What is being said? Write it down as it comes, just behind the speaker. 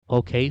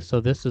Okay, so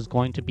this is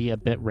going to be a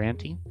bit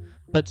ranty,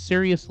 but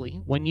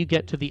seriously, when you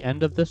get to the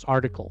end of this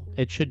article,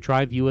 it should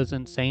drive you as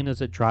insane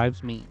as it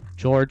drives me.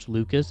 George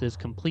Lucas is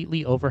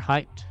completely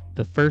overhyped.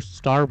 The first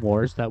Star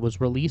Wars that was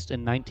released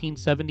in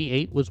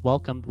 1978 was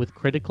welcomed with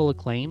critical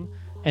acclaim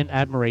and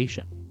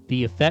admiration.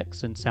 The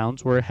effects and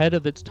sounds were ahead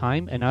of its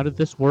time and out of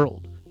this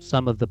world.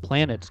 Some of the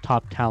planet's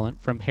top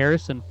talent, from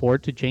Harrison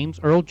Ford to James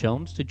Earl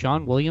Jones to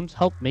John Williams,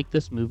 helped make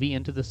this movie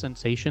into the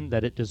sensation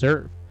that it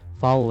deserved.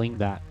 Following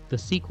that, the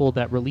sequel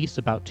that released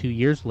about 2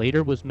 years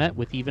later was met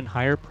with even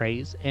higher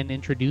praise and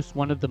introduced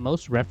one of the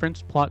most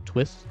referenced plot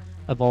twists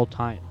of all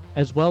time,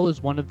 as well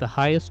as one of the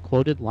highest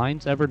quoted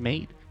lines ever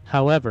made.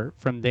 However,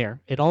 from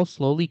there, it all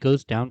slowly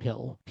goes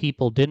downhill.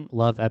 People didn't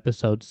love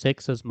episode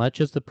 6 as much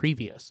as the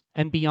previous,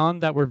 and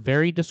beyond that were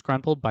very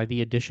disgruntled by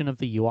the addition of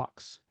the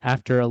Ewoks.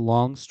 After a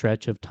long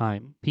stretch of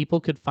time, people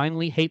could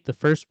finally hate the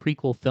first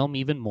prequel film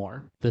even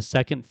more. The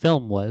second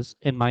film was,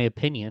 in my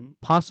opinion,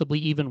 possibly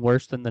even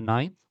worse than the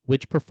ninth,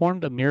 which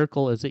performed a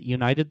miracle as it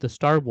united the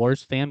Star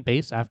Wars fan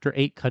base after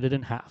 8 cut it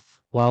in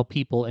half. While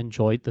people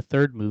enjoyed the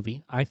third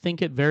movie, I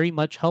think it very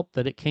much helped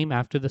that it came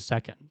after the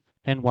second.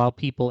 And while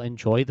people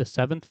enjoy the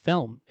seventh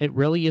film, it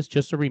really is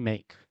just a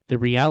remake. The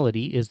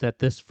reality is that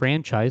this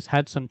franchise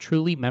had some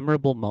truly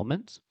memorable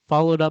moments,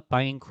 followed up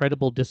by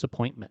incredible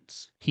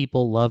disappointments.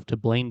 People love to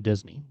blame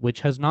Disney,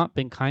 which has not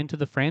been kind to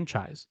the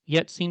franchise,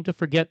 yet seem to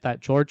forget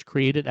that George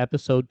created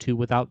Episode 2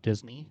 without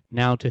Disney.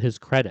 Now, to his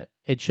credit,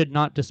 it should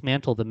not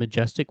dismantle the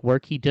majestic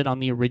work he did on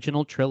the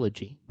original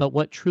trilogy, but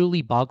what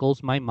truly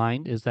boggles my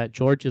mind is that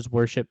George is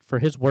worshipped for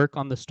his work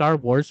on the Star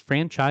Wars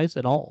franchise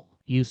at all.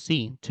 You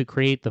see, to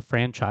create the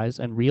franchise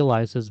and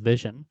realize his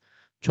vision,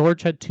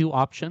 George had two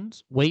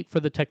options: wait for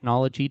the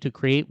technology to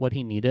create what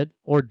he needed,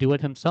 or do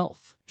it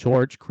himself.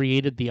 George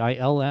created the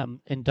ILM,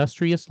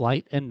 Industrious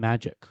Light and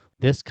Magic.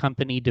 This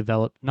company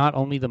developed not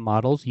only the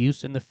models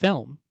used in the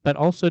film, but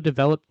also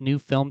developed new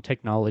film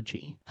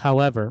technology.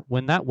 However,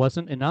 when that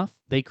wasn't enough,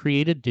 they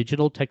created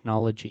digital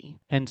technology.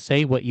 And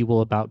say what you will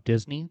about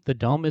Disney, the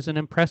Dome is an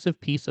impressive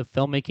piece of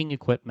filmmaking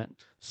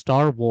equipment.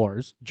 Star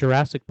Wars,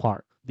 Jurassic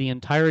Park, the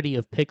entirety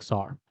of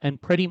Pixar,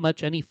 and pretty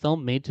much any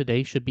film made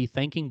today should be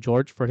thanking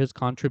George for his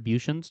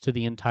contributions to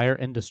the entire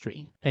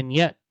industry. And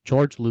yet,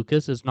 George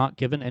Lucas is not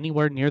given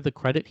anywhere near the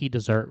credit he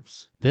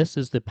deserves. This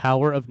is the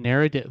power of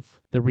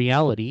narrative. The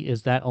reality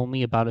is that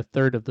only about a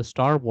third of the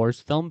Star Wars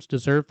films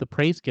deserve the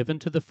praise given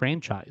to the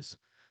franchise,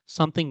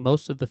 something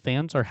most of the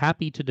fans are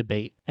happy to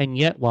debate. And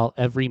yet, while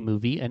every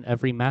movie and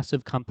every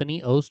massive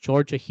company owes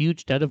George a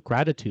huge debt of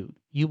gratitude,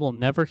 you will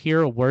never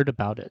hear a word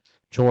about it.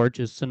 George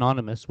is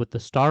synonymous with the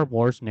Star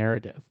Wars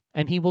narrative,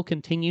 and he will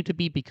continue to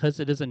be because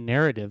it is a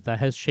narrative that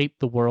has shaped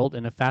the world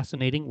in a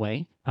fascinating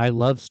way. I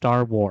love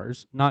Star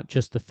Wars, not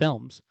just the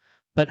films,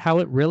 but how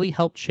it really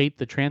helped shape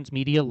the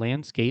transmedia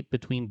landscape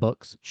between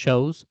books,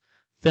 shows,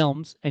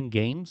 films, and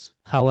games.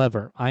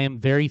 However, I am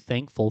very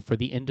thankful for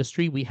the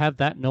industry we have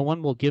that no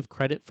one will give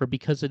credit for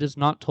because it is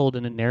not told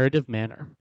in a narrative manner.